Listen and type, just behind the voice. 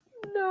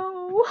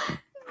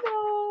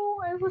No,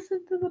 I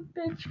listened to the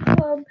Bitch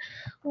Club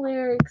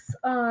lyrics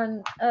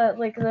on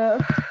like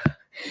the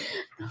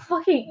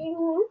fucking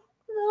English.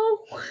 No,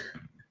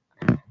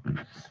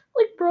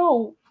 like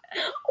bro,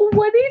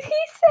 what did he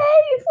say?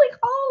 It's like,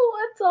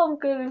 oh, it's all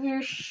good if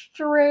you're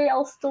straight.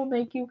 I'll still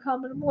make you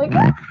come. And I'm like,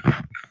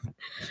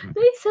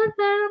 they said that.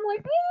 And I'm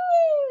like,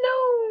 no,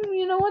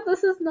 you know what?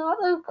 This is not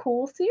a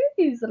cool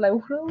series that I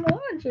want to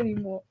watch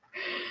anymore.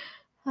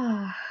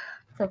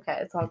 It's okay.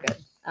 It's all good.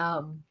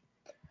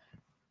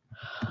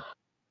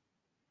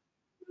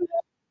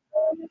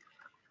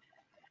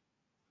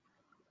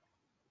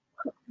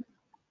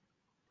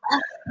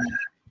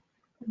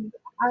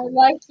 I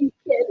like you,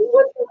 kid.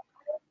 What the fuck?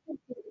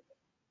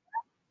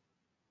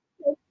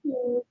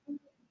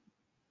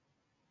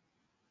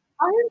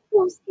 I'm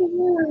so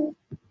scared.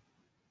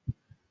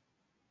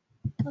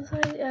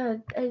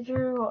 I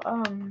drew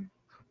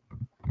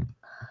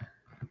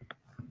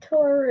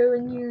Toru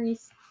and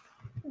Yuri's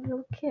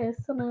little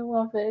kiss, and I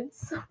love it.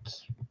 It's so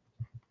cute.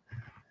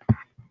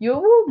 You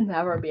will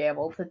never be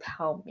able to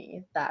tell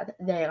me that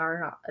they are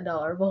not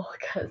adorable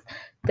because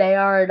they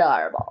are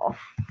adorable.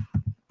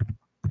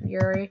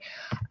 Yuri,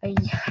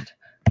 ayato.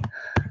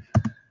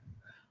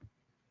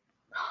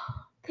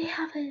 They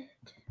have it.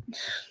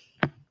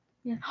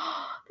 Yeah,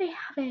 they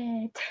have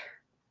it.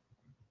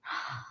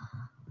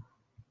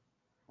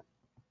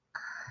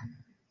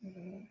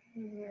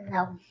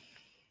 No.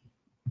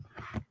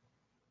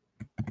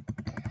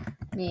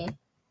 Me.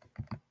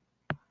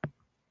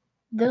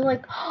 They're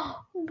like,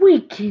 oh,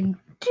 we can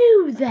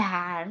do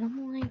that. And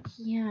I'm like,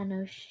 yeah,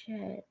 no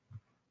shit.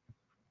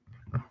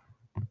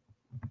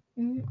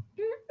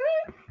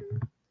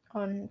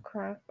 On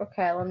craft.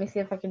 Okay, let me see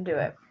if I can do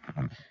it.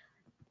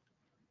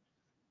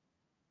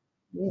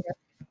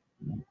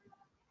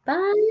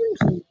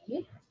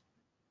 Bungie.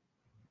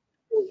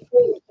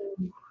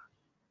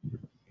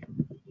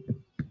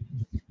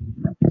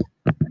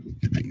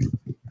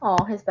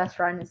 Oh, his best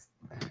friend is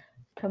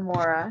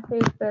Tamora.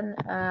 They've been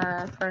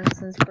friends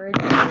since grade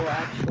school,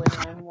 actually.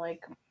 And I'm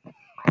like,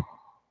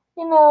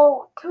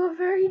 to a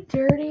very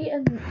dirty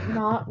and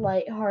not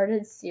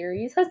lighthearted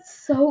series. That's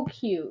so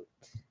cute.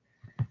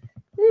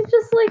 It's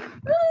just like,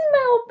 this is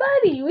my old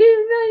buddy.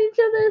 We've known each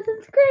other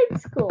since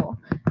grade school.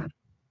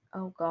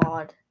 Oh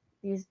God,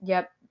 he's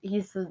the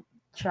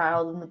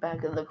child in the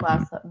back of the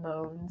class that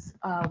moans.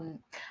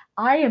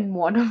 I am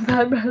one of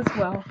them as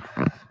well.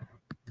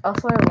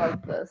 Also, I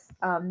love this.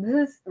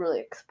 This is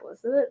really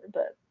explicit,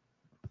 but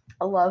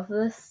I love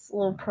this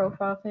little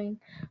profile thing.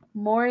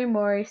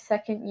 Mori,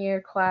 second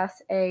year,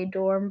 class A,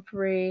 dorm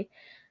 3,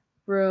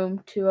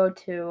 room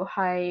 202,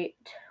 height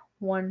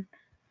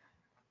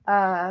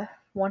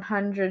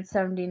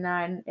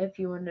 179. If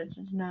you wanted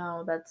to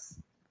know,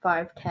 that's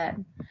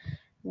 5'10".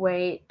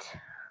 Weight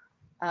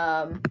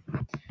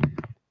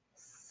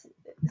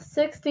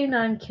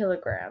 69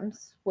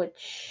 kilograms,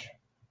 which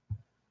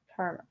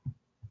term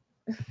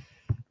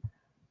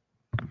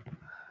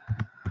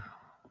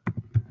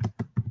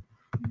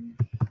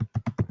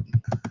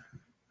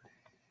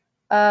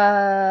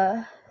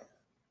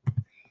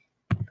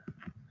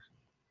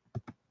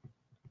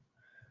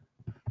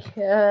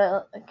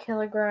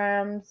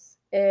kilograms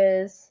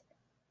is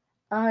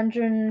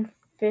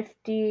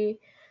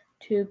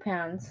 152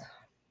 pounds.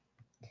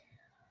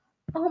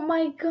 Oh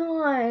my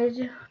god.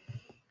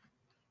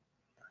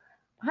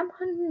 I'm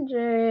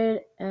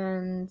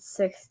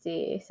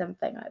 160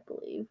 something, I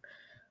believe.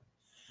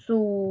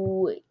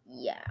 So,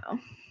 yeah.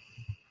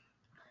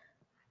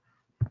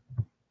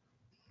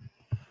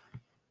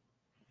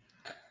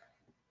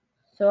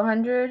 So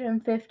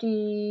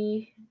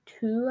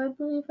 152, I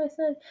believe I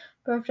said.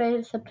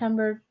 Birthday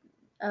September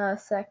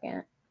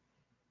 2nd.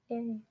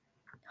 Yay.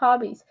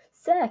 Hobbies: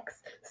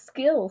 sex,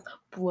 skills,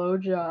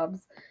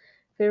 blowjobs.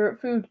 Favorite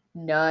food: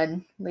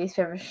 none. Least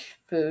favorite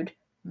food: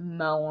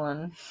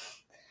 melon.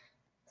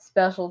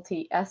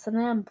 Specialty: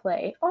 S&M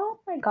play. Oh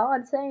my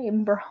god,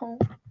 same, bro.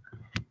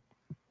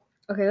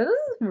 Okay, this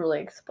is really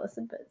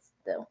explicit, but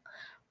still.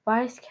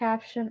 Vice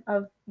caption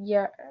of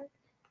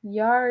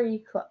Yuri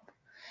Club.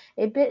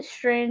 A bit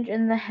strange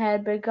in the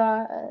head, but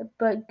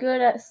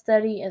good at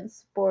study and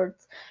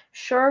sports.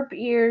 Sharp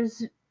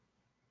ears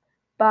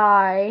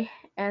by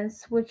and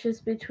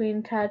switches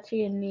between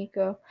Tachi and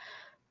Nico.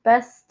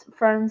 Best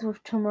friends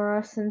with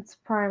Tamura since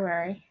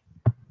primary.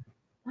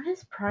 What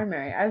is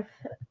primary?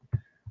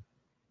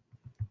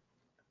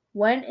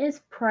 When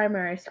is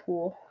primary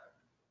school?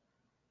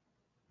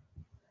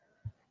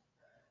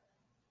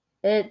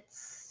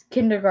 It's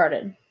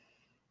kindergarten.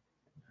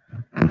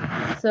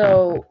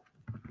 So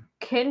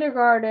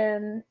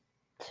kindergarten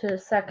to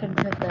second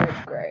to third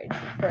grade.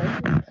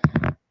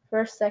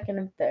 First, second,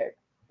 and third.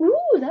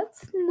 Ooh,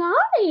 that's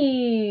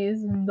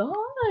nice.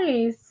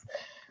 Nice.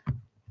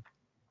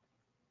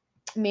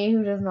 Me,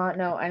 who does not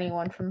know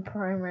anyone from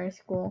primary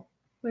school.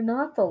 But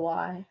not the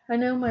lie. I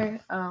know my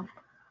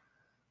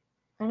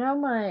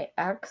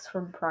ex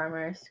from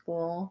primary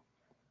school.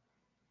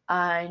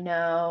 I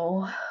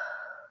know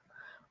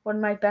one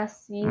of my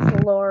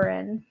besties,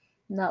 Lauren.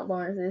 Not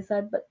Lauren, as I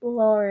said, but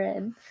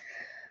Lauren.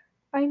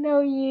 I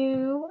know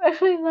you.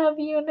 I love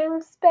you and I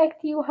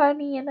respect you,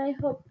 honey, and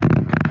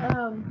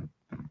um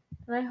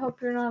I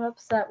hope you're not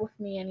upset with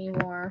me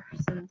anymore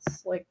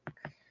since like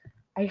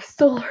I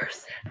stole her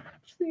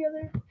sandwich the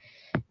other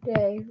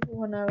day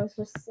when I was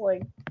just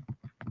like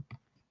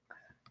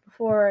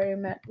before I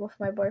met with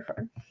my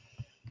boyfriend.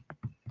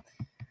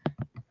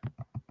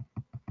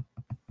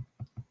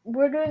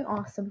 We're doing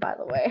awesome, by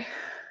the way.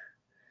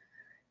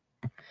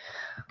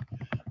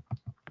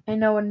 I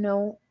know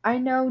no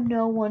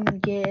one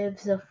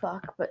gives a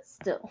fuck, but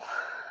still.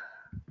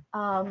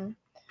 I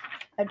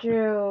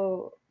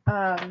drew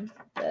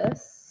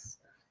this,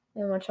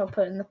 in which I'll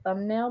put in the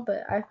thumbnail,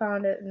 but I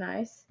found it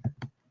nice.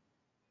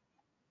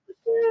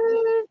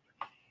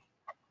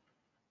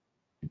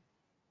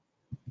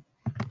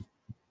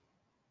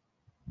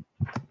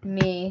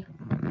 Me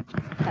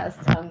has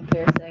tongue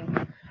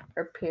piercing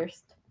or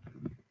pierced.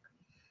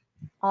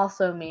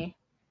 Also me.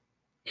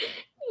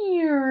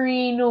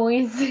 Yuri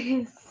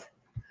noises.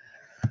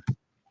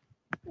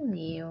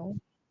 Meow.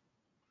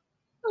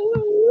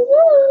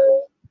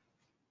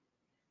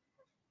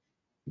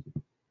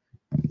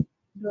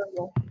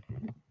 Adorable.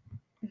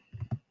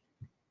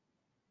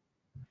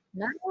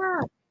 Nah.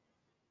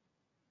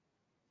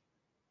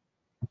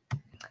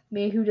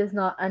 Me who does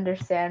not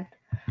understand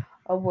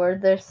a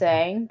word they're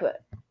saying,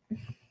 but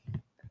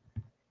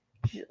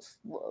just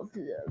love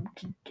them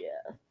to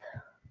death.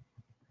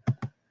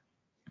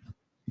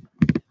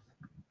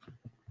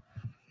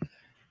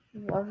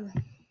 Love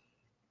them.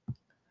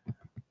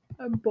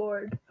 I'm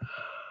bored.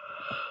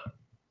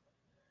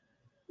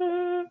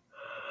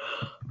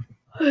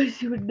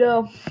 As you would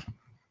know,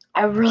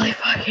 I'm really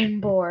fucking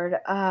bored.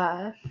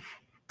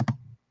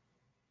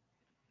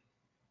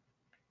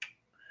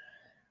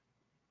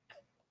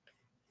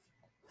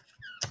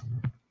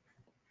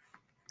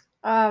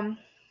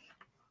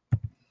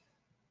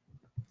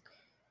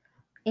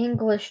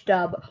 English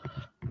dub.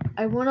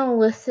 I want to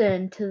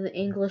listen to the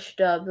English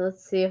dub.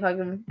 Let's see if I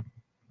can.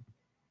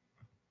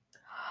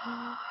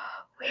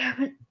 We have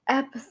an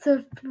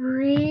episode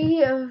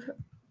 3 of.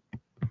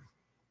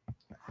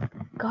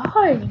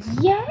 God,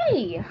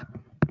 yay!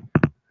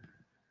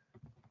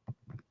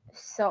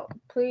 So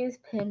please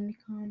pin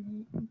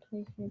comment.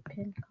 Please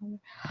pin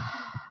comment.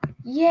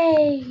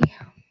 Yay!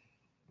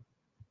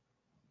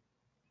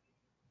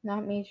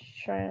 Not me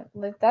trying.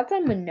 Like that's a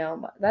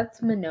Monoma.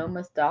 That's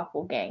Monoma's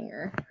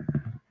doppelganger.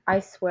 I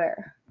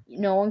swear.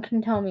 No one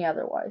can tell me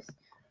otherwise.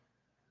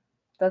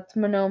 That's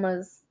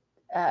Monoma's.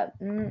 That's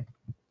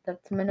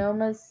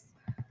Monoma's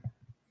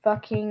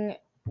fucking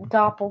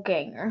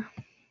doppelganger.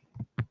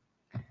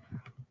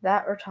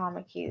 That or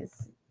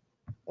Tamaki's,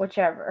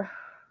 whichever.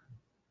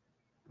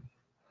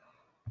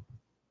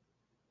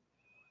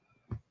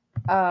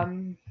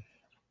 I'm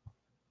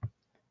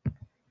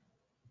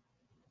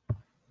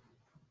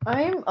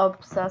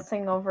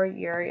obsessing over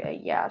Yuri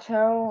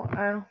Ayato.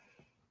 I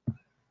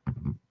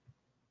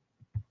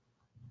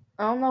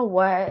don't know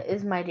what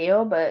is my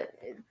deal, but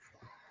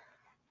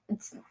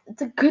it's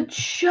a good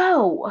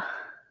show.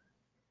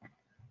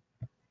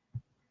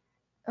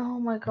 Oh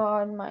my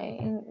god,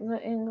 the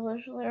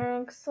English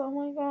lyrics. Oh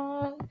my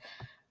god.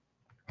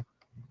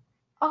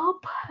 I'll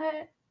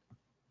put.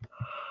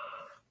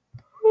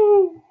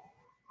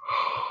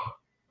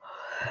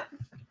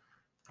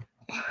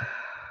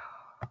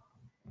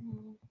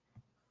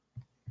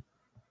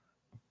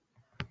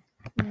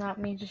 Not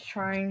me just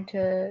trying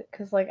to,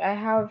 cause like I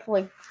have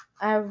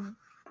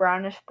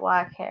brownish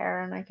black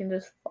hair and I can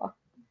just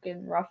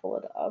fucking ruffle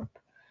it up.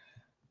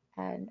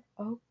 And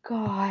oh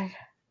god,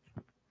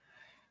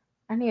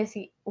 I need to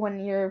see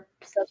when your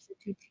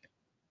substitute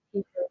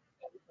teacher.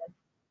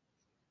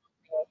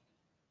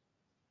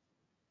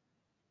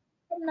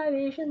 I'm not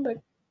Asian, but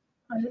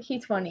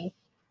he's funny.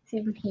 It's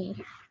even he.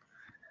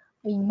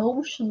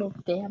 Emotional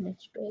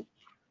damage, bitch.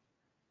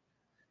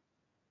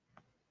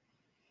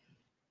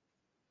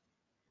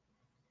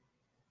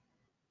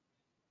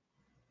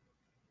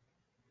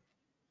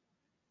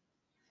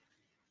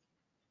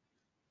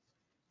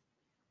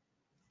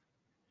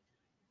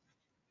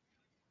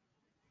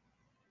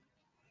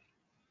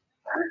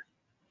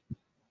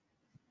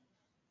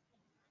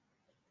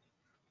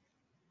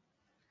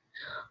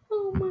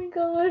 Oh my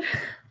god.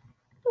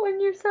 When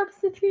your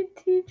substitute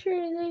teacher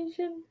is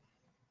Asian.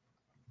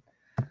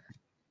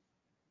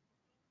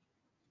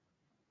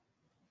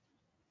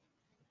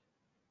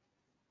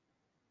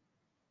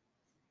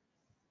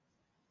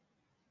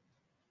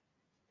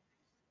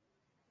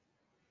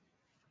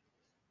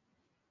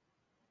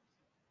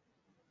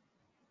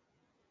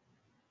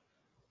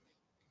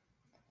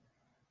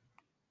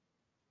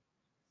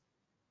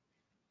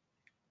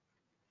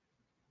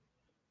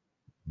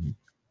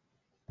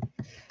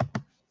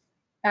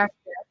 After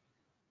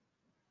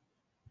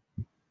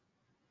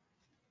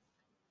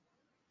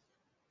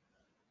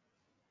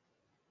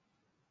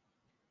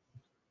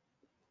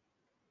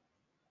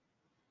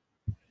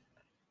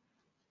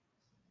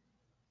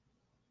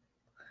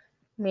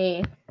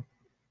me,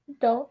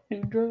 don't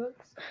do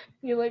drugs.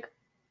 You're like,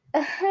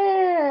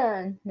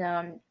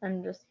 no,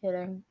 I'm just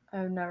kidding.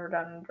 I've never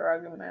done a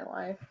drug in my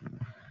life.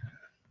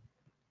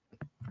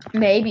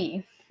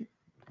 Maybe.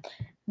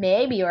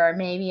 Maybe, or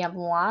maybe I'm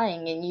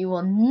lying and you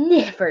will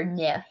never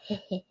know.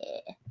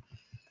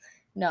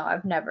 No,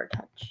 I've never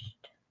touched.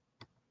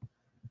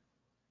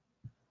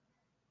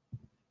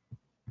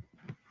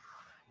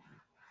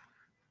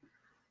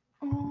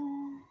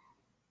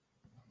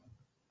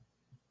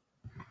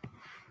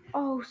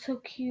 Oh, so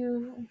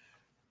cute.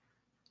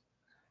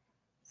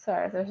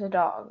 Sorry, there's a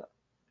dog.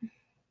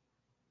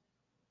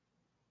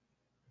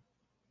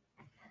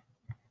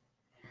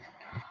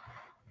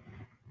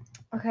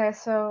 Okay,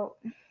 so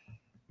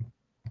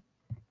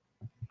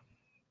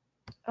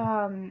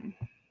I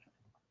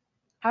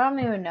don't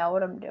even know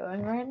what I'm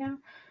doing right now.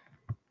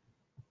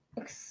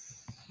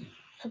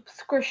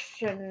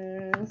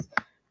 Subscriptions.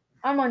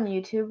 I'm on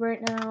YouTube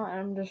right now, and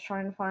I'm just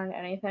trying to find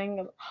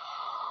anything.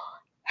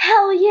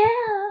 Hell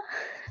yeah!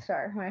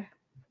 Sorry,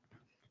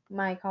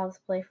 my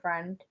cosplay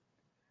friend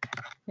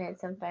made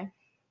something.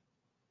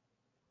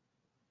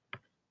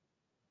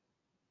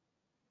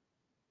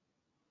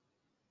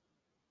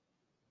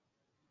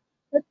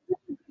 Let's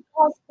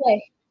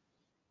cosplay.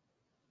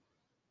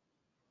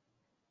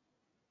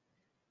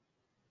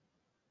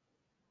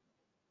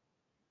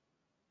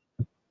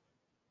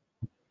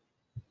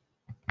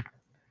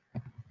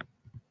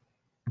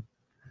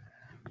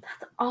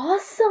 That's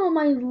awesome!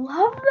 I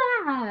love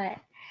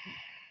that.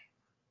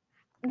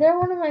 They're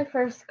one of my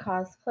first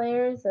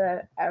cosplayers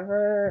that I've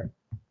ever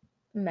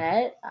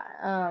met.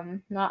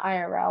 Not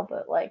IRL,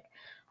 but like,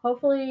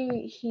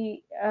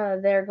 hopefully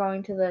they're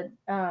going to the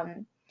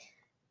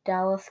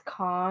Dallas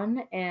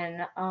Con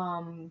in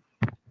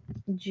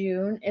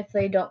June. If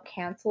they don't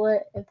cancel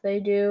it, if they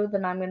do,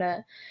 then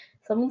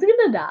someone's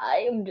gonna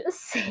die. I'm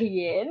just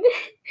saying.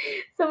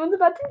 Someone's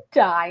about to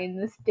die in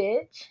this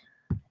bitch.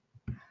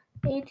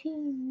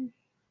 18.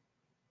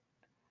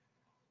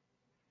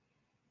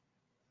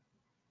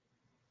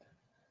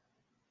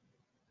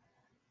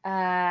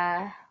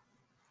 Oh,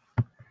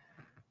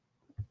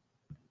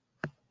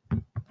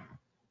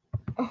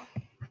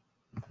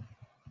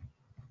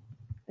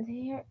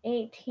 they're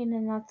 18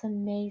 and that's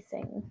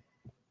amazing.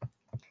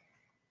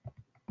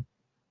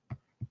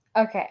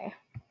 Okay.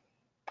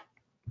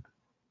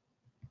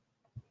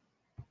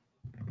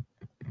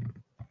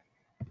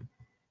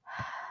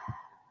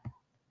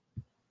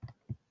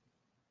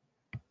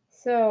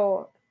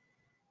 So,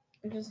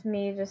 just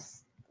me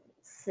just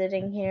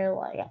sitting here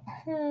like,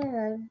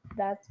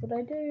 that's what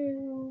I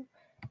do.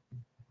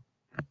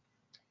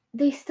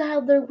 They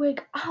styled their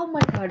wig. Oh my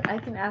god, I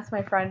can ask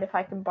my friend if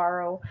I can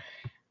borrow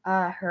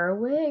her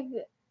wig.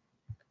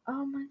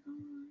 Oh my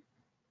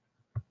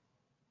god.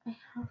 I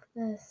have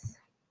this.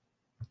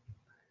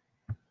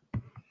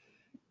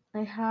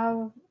 I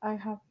have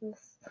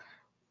this.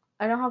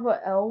 I don't have an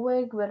L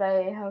wig, but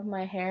I have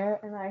my hair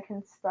and I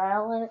can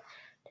style it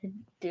to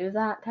do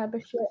that type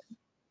of shit.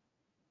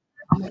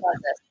 Oh my god,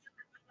 this.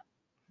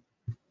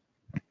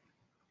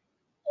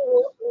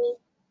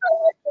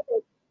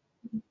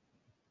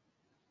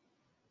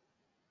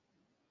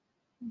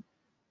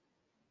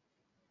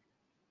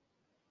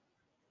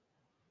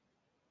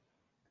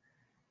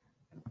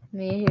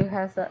 Me who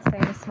has that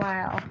same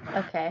smile.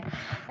 Okay.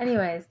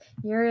 Anyways,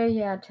 Yuri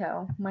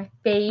Yato, my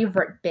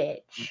favorite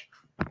bitch.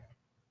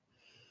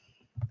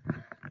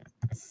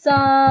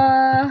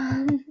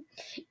 Son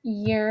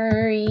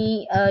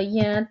Yuri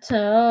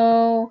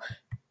Ayato.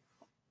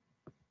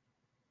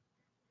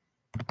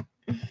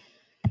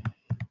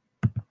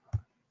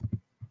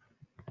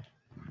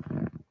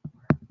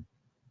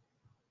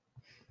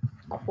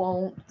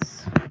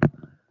 Quotes.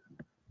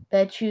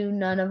 Bet you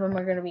none of them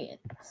are gonna be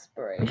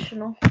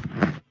inspirational.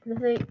 But if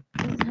they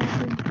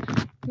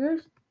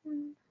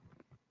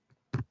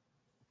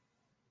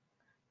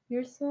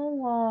you're so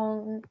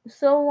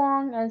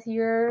long as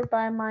you're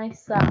by my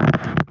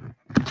side.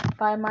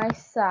 By my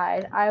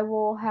side, I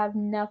will have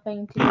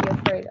nothing to be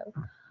afraid of.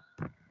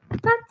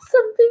 That's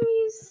something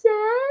you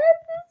said?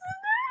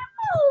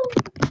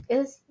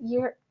 Is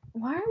your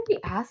why are we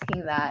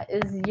asking that?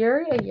 Is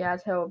Yuri a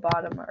Yato a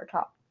bottom or a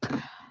top?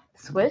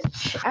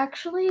 Switch,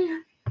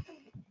 actually.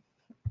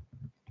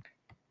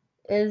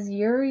 Is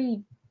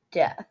Yuri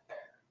death?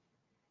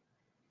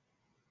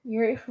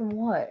 Yuri from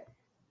what?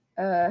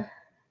 I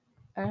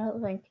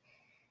don't think.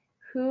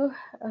 Who?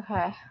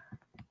 Okay.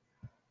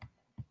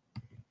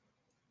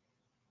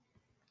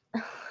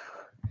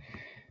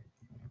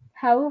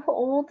 How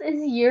old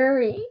is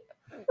Yuri?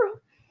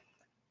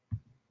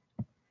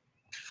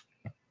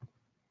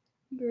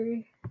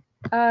 Yuri.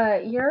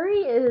 Yuri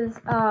is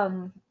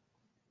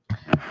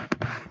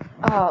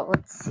oh,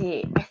 let's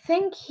see. I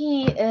think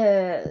he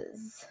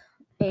is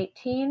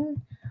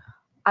 18.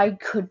 I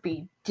could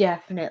be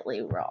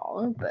definitely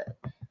wrong, but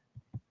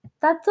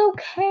that's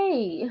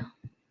okay.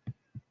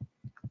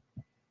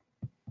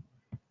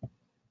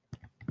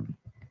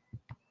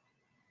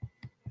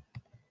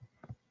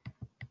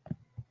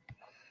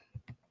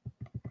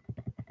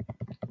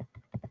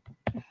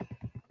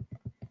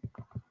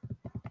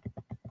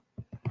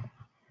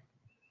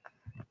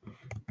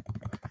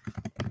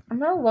 I'm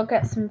gonna look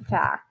at some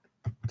facts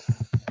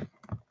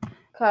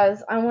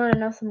because I want to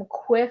know some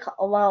quick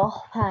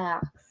little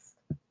facts.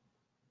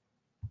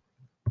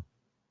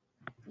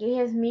 He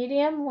has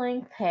medium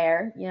length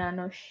hair, yeah,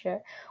 no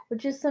shit,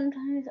 which is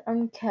sometimes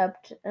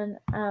unkept and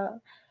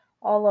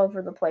all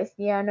over the place,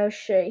 yeah, no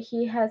shit.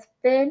 He has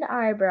thin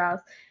eyebrows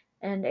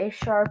and a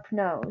sharp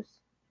nose.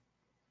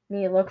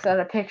 Me looks at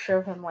a picture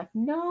of him like,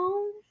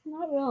 no,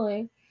 not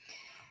really.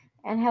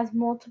 And has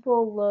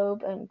multiple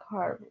lobe and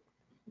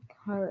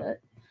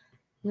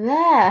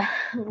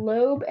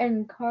lobe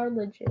and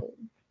cartilages.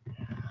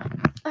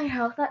 I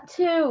have that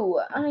too.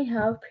 I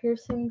have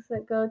piercings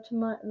that go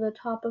to the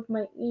top of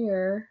my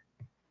ear,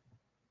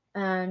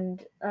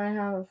 and I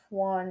have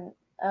one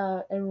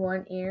in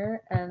one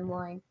ear, and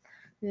like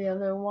the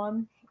other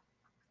one,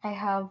 I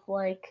have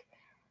like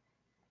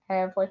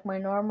my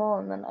normal,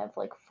 and then I have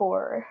like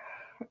 4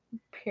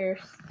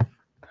 pierced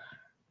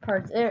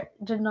parts. It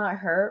did not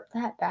hurt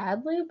that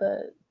badly,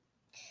 but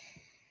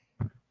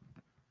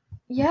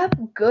yep,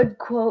 good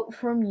quote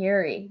from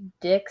Yuri.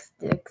 Dicks,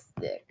 dicks,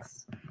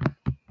 dicks.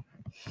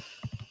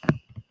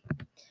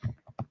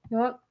 You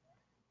know what?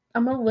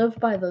 I'm gonna live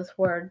by those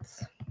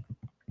words.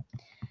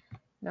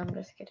 No, I'm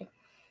just kidding.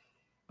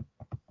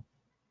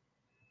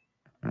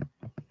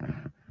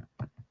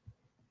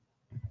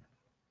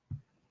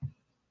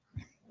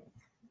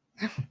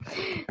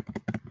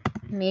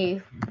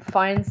 Me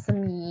find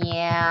some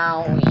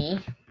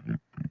yaoi.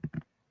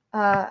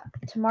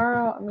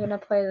 Tomorrow I'm gonna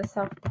play the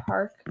South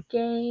Park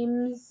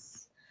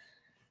games.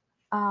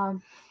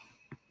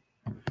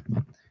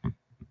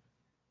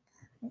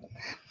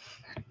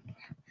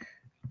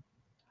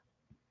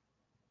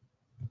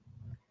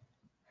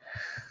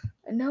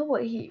 I know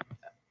what he.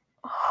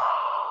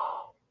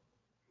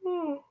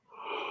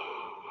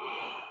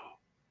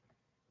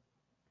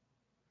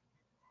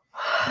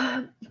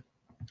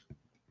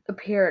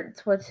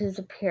 Appearance. What's his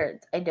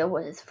appearance? I know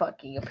what his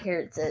fucking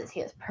appearance is.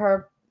 He has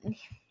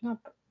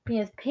he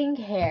has pink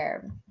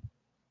hair.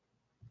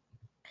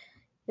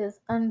 He has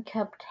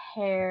unkept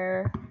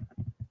hair.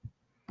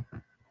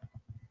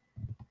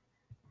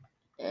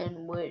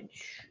 In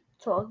which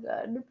it's all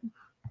good.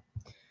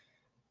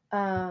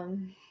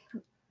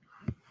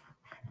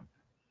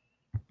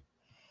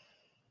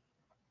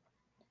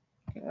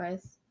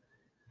 Anyways.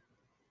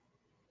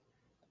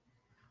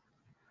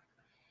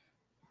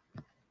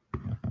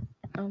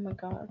 Oh my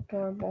god,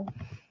 adorable.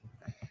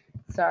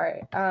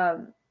 Sorry. I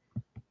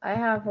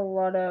have a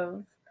lot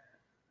of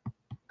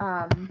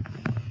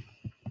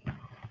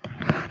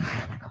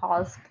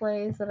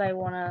cosplays that I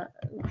wanna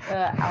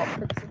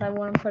outfits that I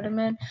wanna put him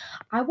in.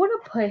 I wanna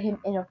put him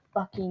in a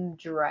fucking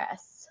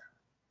dress.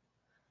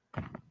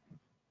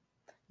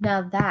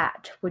 Now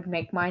that would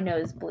make my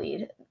nose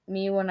bleed.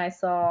 Me when I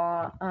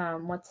saw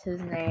what's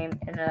his name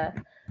in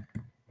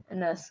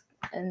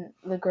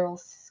the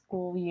girls'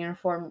 school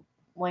uniform,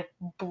 like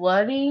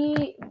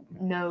bloody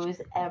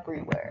nose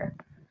everywhere.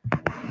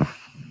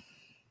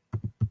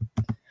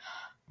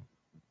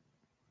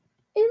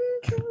 In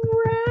dress.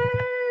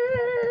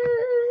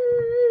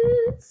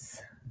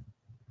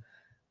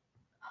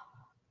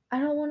 I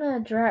don't want a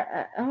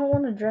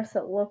dress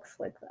that looks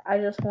like that. I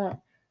just want,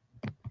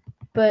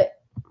 but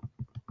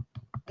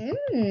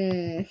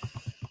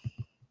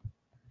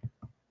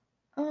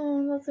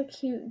oh, that's a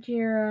cute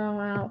Jiro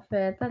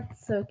outfit.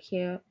 That's so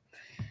cute.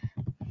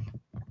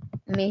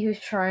 Me who's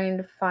trying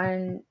to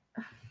find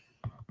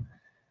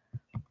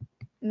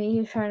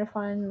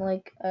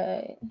like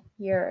a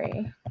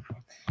yuri,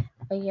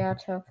 a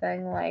ayato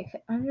thing. Like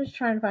I'm just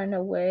trying to find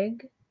a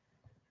wig.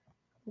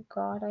 Oh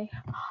God,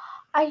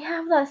 I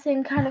have that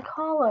same kind of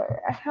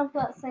collar.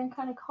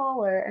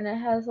 And it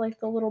has like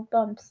the little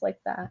bumps like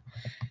that.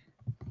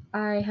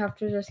 I have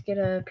to just get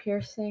a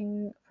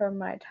piercing for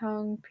my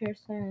tongue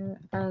piercing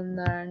and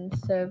then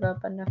save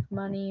up enough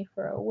money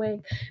for a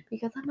wig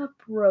because I'm a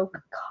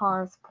broke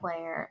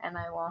cosplayer and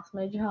I lost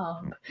my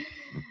job.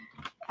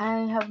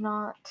 I have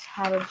not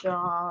had a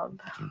job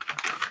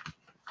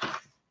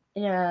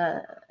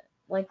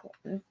like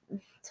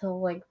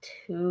till like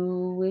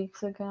 2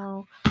 weeks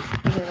ago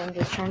because I'm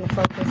just trying to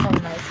focus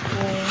on my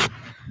school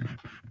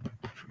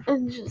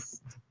and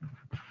just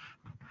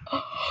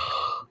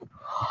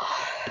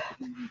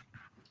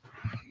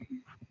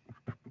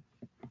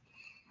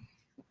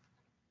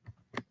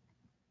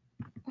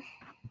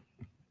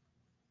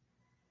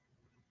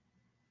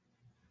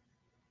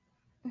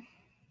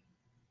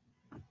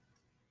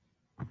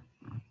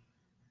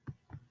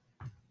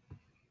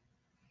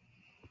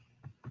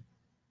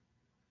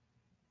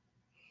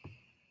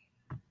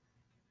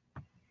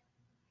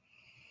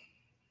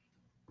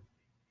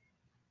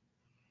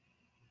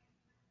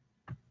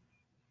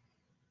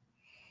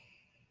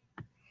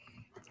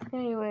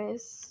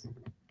anyways.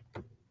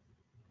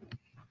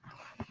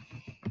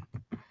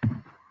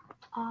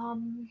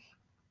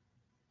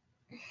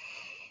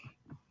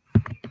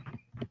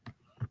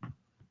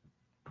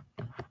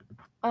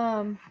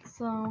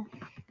 So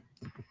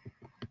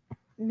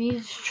me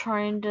just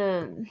trying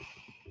to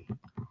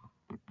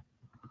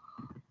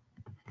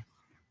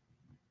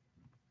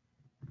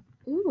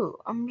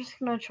I'm just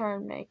gonna try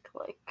and make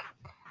like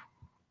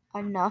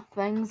enough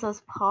things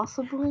as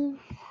possible.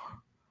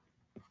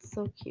 It's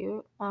so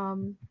cute.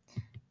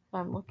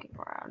 I'm looking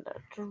around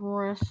at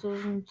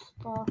dresses and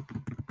stuff.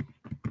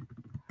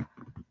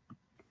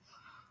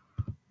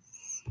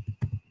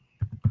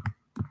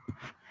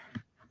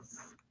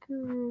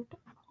 Skirt.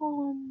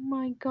 Oh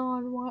my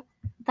god, what?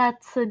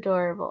 That's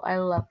adorable. I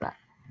love that.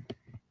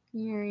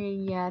 Yuri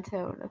and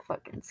Yato in a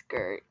fucking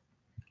skirt.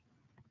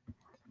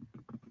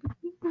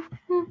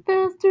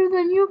 Faster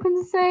than you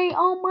can say,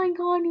 oh my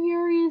god,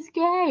 Yuri is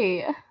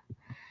gay.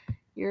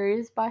 Yuri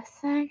is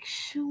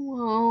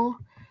bisexual.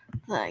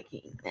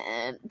 Fucking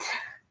man.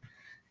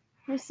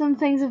 There's some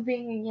things of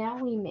being a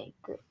yaoi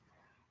maker.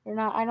 Or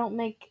not, I don't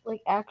make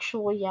like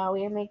actual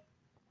yaoi, I make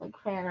like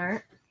fan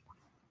art.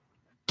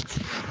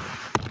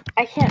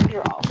 I can't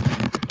draw.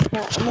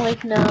 Yeah, I'm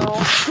like, no.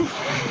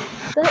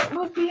 That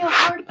would be a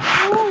hard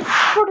course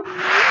for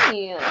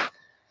me.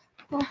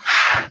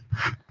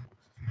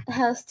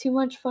 Has too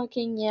much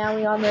fucking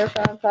yaoi on their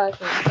phone,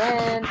 fucking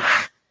man.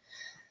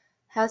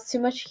 Has too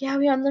much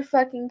yaoi on their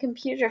fucking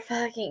computer,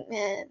 fucking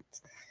man.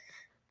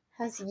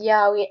 Has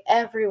yaoi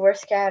everywhere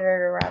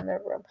scattered around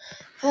their room,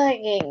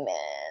 fucking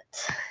man.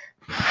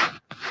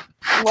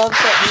 Loves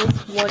at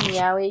least one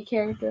yaoi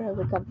character has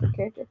a comfort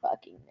character,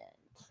 fucking man.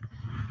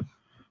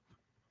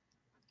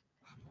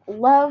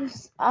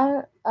 Loves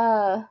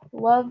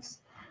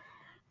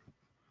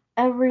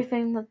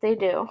everything that they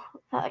do,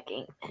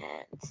 fucking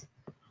man.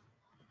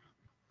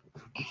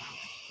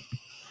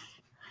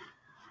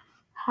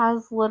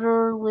 Has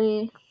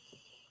literally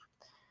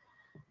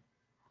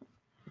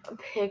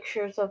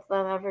pictures of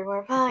them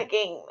everywhere,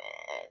 fucking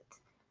man.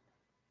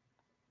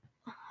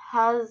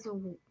 Has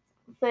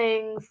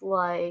things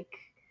like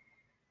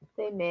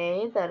they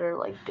made that are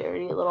like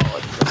dirty little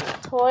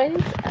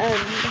toys, and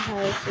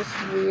has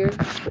just weird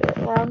shit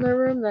around their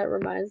room that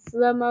reminds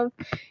them of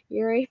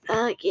Yuri,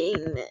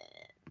 fucking man.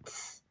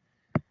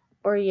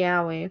 Or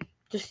yaoi.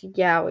 Just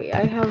yaoi.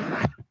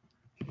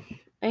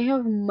 I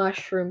have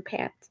mushroom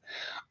pants.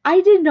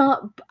 I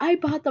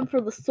bought them for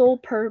the sole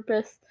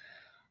purpose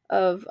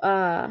of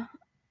my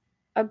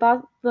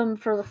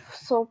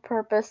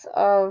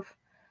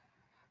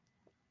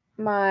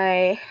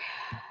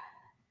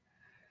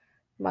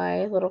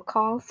little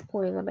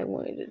cosplay that I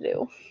wanted to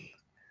do.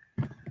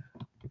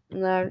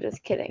 No, I'm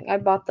just kidding. I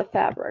bought the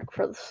fabric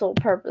for the sole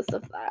purpose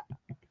of that.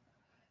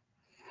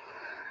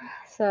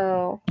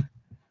 So,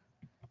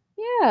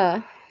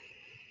 yeah.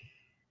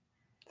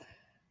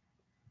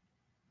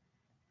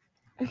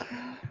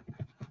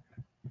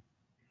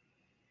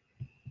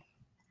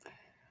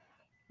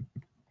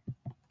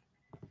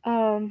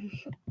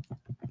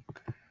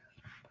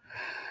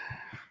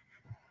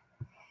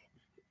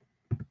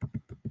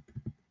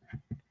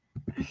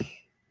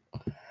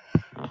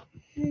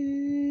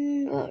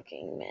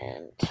 Fucking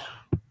man.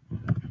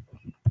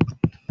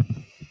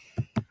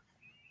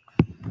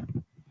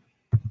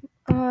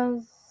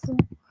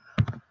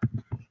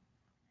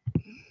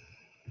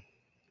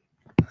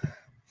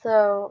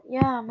 So,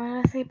 yeah, I'm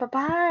gonna say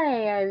bye-bye,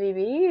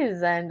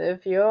 IVBs, and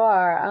if you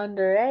are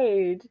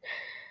underage,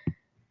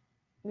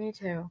 me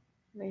too.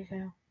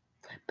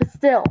 But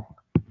still,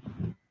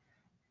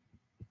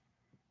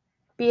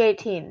 be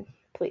 18,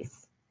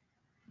 please.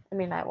 I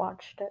mean, I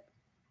watched it.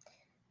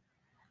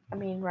 I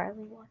mean,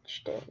 Riley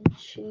watched it, and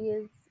she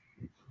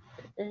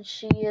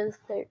is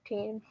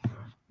 13.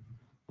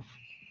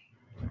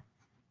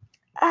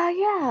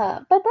 Yeah,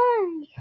 bye-bye.